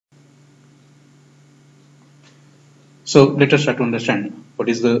So let us start to understand what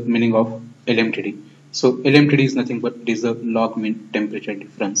is the meaning of LMTD. So LMTD is nothing but it is the log mean temperature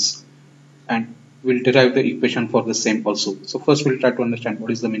difference, and we'll derive the equation for the same also. So first we'll try to understand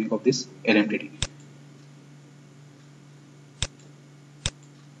what is the meaning of this LMTD.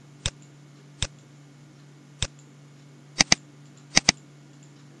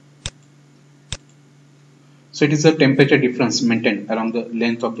 So it is the temperature difference maintained along the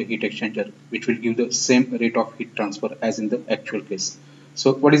length of the heat exchanger, which will give the same rate of heat transfer as in the actual case.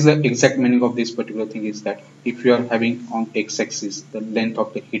 So what is the exact meaning of this particular thing is that if you are having on x-axis the length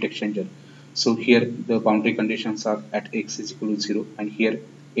of the heat exchanger, so here the boundary conditions are at x is equal to 0 and here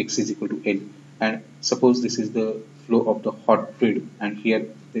x is equal to L, and suppose this is the flow of the hot fluid and here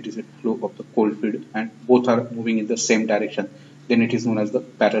there is a flow of the cold fluid and both are moving in the same direction, then it is known as the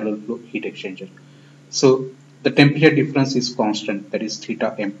parallel flow heat exchanger. So the temperature difference is constant, that is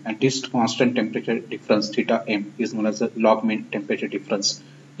theta m, and this constant temperature difference theta m is known as the log mean temperature difference.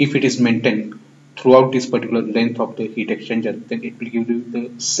 If it is maintained throughout this particular length of the heat exchanger, then it will give you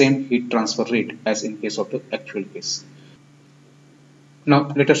the same heat transfer rate as in case of the actual case. Now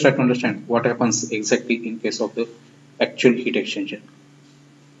let us try to understand what happens exactly in case of the actual heat exchanger.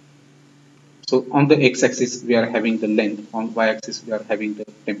 So on the x-axis we are having the length, on y-axis we are having the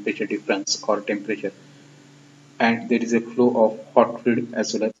temperature difference or temperature, and there is a flow of hot fluid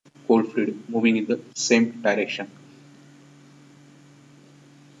as well as cold fluid moving in the same direction.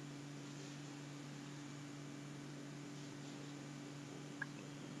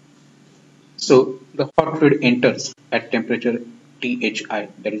 So the hot fluid enters at temperature THI,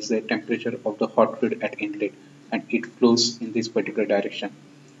 that is the temperature of the hot fluid at inlet, and it flows in this particular direction.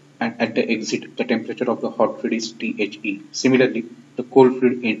 And at the exit, the temperature of the hot fluid is THE. Similarly, the cold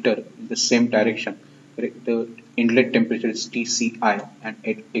fluid enter in the same direction. The inlet temperature is TCI and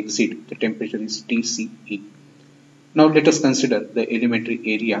at exit the temperature is TCE. Now let us consider the elementary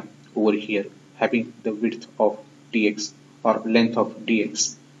area over here having the width of dx or length of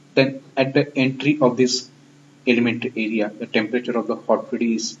dx. Then at the entry of this elementary area, the temperature of the hot fluid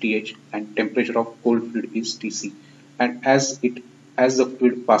is TH and temperature of cold fluid is TC. And as the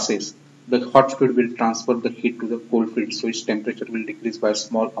fluid passes, the hot fluid will transfer the heat to the cold fluid, so its temperature will decrease by a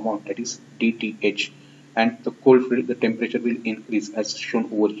small amount, that is dTH, and the cold fluid, the temperature will increase as shown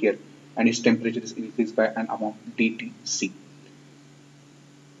over here, and its temperature is increased by an amount dTC.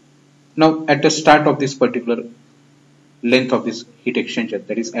 Now at the start of this particular length of this heat exchanger,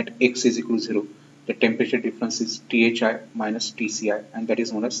 that is at x is equal to 0, the temperature difference is THI minus TCI, and that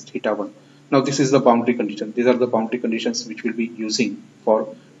is known as theta 1. Now this is the boundary condition. These are the boundary conditions which we'll be using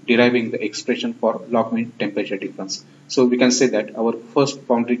for deriving the expression for log mean temperature difference. So we can say that our first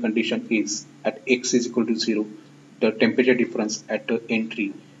boundary condition is at x is equal to 0, the temperature difference at the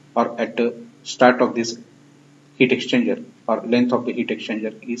entry or at the start of this heat exchanger or length of the heat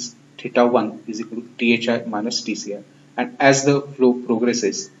exchanger is theta 1 is equal to THI minus TCI, and as the flow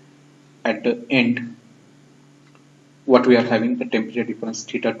progresses at the end, what we are having, the temperature difference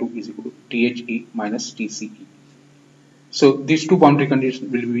theta 2 is equal to THE minus TCE. So these two boundary conditions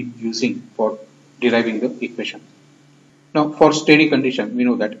will be using for deriving the equation. Now for steady condition, we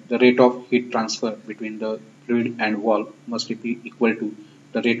know that the rate of heat transfer between the fluid and wall must be equal to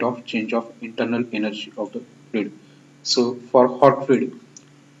the rate of change of internal energy of the fluid. So for hot fluid,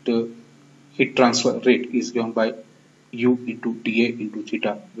 the heat transfer rate is given by U into dA into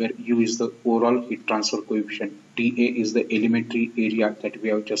theta, where U is the overall heat transfer coefficient, dA is the elementary area that we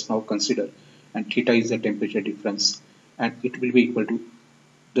have just now considered, and theta is the temperature difference, and it will be equal to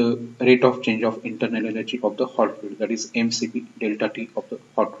the rate of change of internal energy of the hot fluid, that is mCp delta T of the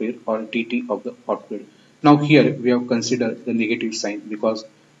hot fluid or dt of the hot fluid. Now here we have considered the negative sign because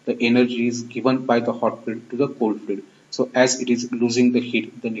the energy is given by the hot fluid to the cold fluid. So as it is losing the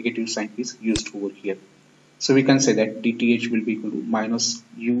heat, the negative sign is used over here. So we can say that dTH will be equal to minus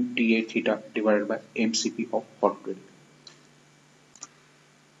U dA theta divided by mCp of hot fluid.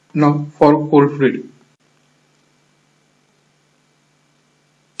 Now for cold fluid,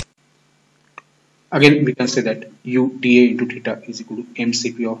 again we can say that U dA into theta is equal to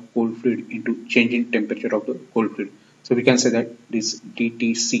mCp of cold fluid into change in temperature of the cold fluid. So we can say that this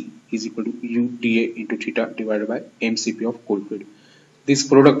dTc is equal to U dA into theta divided by mCp of cold fluid. This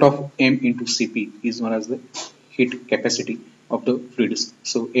product of m into Cp is known as the heat capacity of the fluids.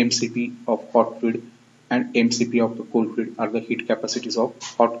 So mCp of hot fluid and mCp of the cold fluid are the heat capacities of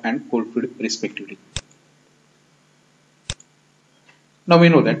hot and cold fluid respectively. Now we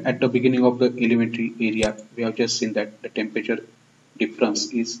know that at the beginning of the elementary area, we have just seen that the temperature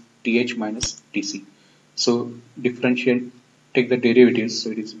difference is Th minus Tc. So differentiate, take the derivatives, so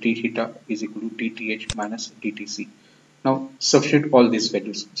it is d theta is equal to dTh minus dTc. Now substitute all these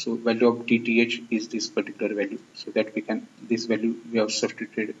values. So value of dTh is this particular value. So that we can, this value we have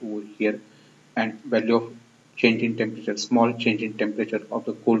substituted over here, and value of change in temperature, small change in temperature of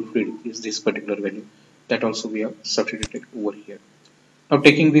the cold fluid is this particular value. That also we have substituted over here. Now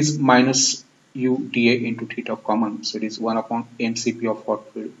taking this minus u dA into theta common, so it is 1 upon mCp of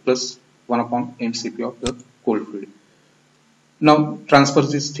hot fluid plus 1 upon mCp of the cold fluid. Now transfer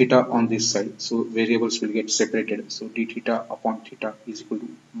this theta on this side, so variables will get separated. So d theta upon theta is equal to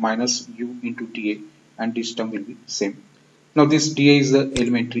minus u into dA, and this term will be same. Now this dA is the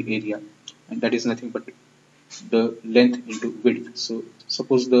elementary area, and that is nothing but the length into width. So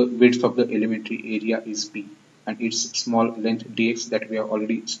suppose the width of the elementary area is b, and its small length dx that we have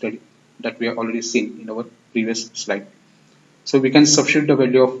already studied, that we have already seen in our previous slide. So we can substitute the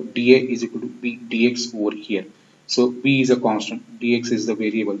value of dA is equal to b dx over here. So b is a constant, dx is the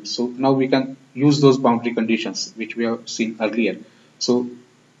variable. So now we can use those boundary conditions which we have seen earlier. So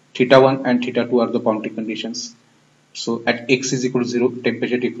theta 1 and theta 2 are the boundary conditions. So at x is equal to 0,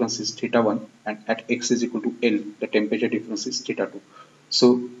 temperature difference is theta 1, and at x is equal to L, the temperature difference is theta 2.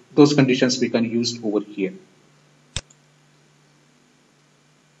 So those conditions we can use over here.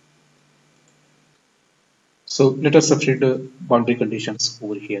 So let us substitute the boundary conditions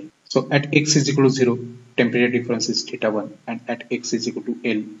over here. So at x is equal to 0, temperature difference is theta 1, and at x is equal to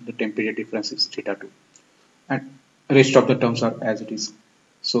L, the temperature difference is theta 2. And rest of the terms are as it is.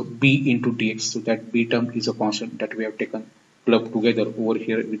 So b into dx, so that b term is a constant that we have taken clubbed together over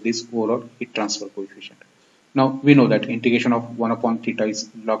here with this overall heat transfer coefficient. Now we know that integration of 1 upon theta is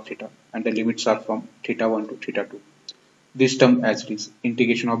log theta, and the limits are from theta 1 to theta 2. This term as it is,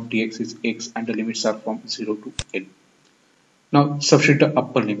 integration of dx is x, and the limits are from 0 to L. Now substitute the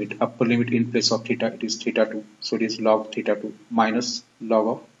upper limit. Upper limit in place of theta, it is theta 2, so it is log theta 2 minus log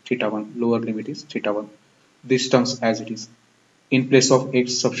of theta 1. Lower limit is theta 1. This terms as it is. In place of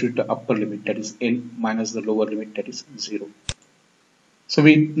x, substitute the upper limit, that is L, minus the lower limit, that is 0. So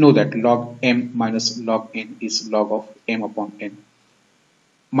we know that log m minus log n is log of m upon n,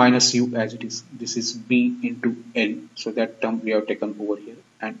 minus u as it is. This is b into L, so that term we have taken over here,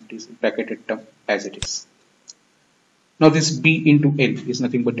 and this bracketed term as it is. Now this b into L is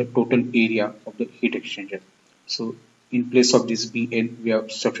nothing but the total area of the heat exchanger. So in place of this bn, we have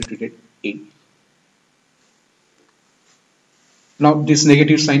substituted A. Now this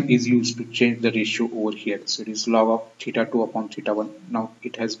negative sign is used to change the ratio over here. So it is log of theta 2 upon theta 1. Now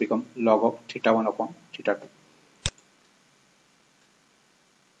it has become log of theta 1 upon theta 2.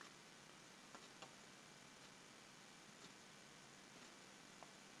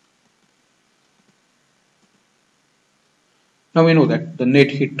 Now we know that the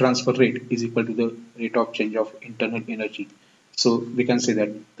net heat transfer rate is equal to the rate of change of internal energy. So we can say that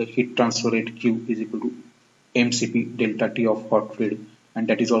the heat transfer rate Q is equal to mCp delta T of hot fluid, and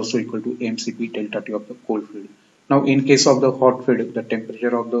that is also equal to mCp delta T of the cold fluid. Now in case of the hot fluid, the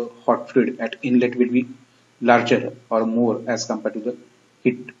temperature of the hot fluid at inlet will be larger or more as compared to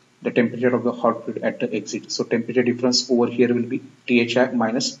the temperature of the hot fluid at the exit. So temperature difference over here will be Thi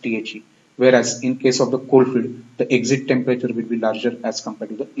minus Dhe. Whereas in case of the cold fluid, the exit temperature will be larger as compared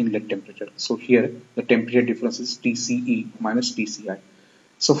to the inlet temperature. So here the temperature difference is Tce minus Tci.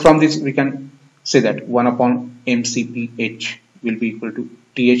 So from this we can say that 1 upon mCph will be equal to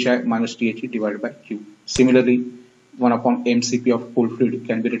Thi minus Dhe divided by Q. Similarly, 1 upon mCp of cold fluid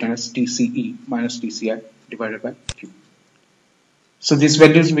can be written as Tce minus Tci divided by Q. So these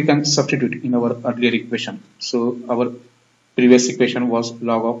values we can substitute in our earlier equation. So our previous equation was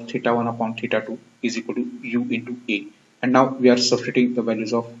log of theta 1 upon theta 2 is equal to u into A. And now we are substituting the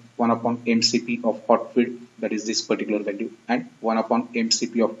values of 1 upon mCp of hot fluid, that is this particular value, and 1 upon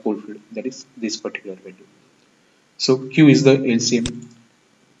mCp of cold fluid, that is this particular value. So Q is the LCM,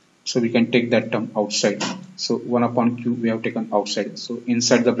 so we can take that term outside. So 1 upon Q we have taken outside. So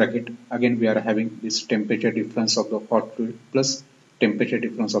inside the bracket again we are having this temperature difference of the hot fluid plus temperature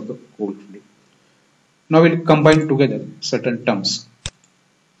difference of the cold fluid. Now we'll combine together certain terms.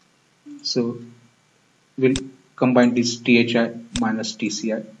 So we'll combine this Thi minus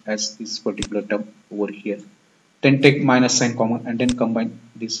Tci as this particular term over here. Then take minus sign common and then combine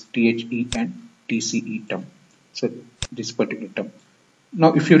this The and Tce term. So this particular term.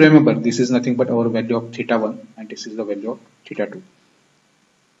 Now if you remember, this is nothing but our value of theta 1 and this is the value of theta 2.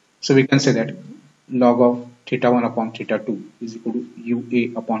 So we can say that log of theta 1 upon theta 2 is equal to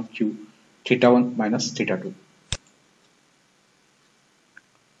Ua upon Q, theta 1 minus theta 2.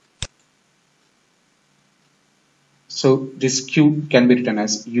 So this Q can be written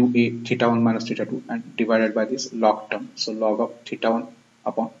as Ua theta 1 minus theta 2 and divided by this log term. So log of theta 1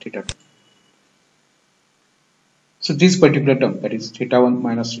 upon theta 2. So this particular term, that is theta 1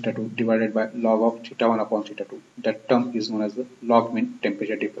 minus theta 2 divided by log of theta 1 upon theta 2, that term is known as the log mean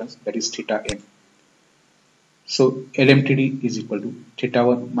temperature difference, that is theta m. So LMTD is equal to theta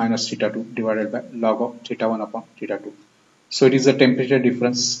 1 minus theta 2 divided by log of theta 1 upon theta 2. So it is the temperature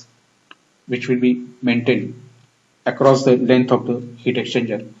difference which will be maintained across the length of the heat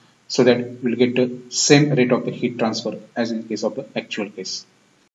exchanger, so that we'll get the same rate of the heat transfer as in case of the actual case.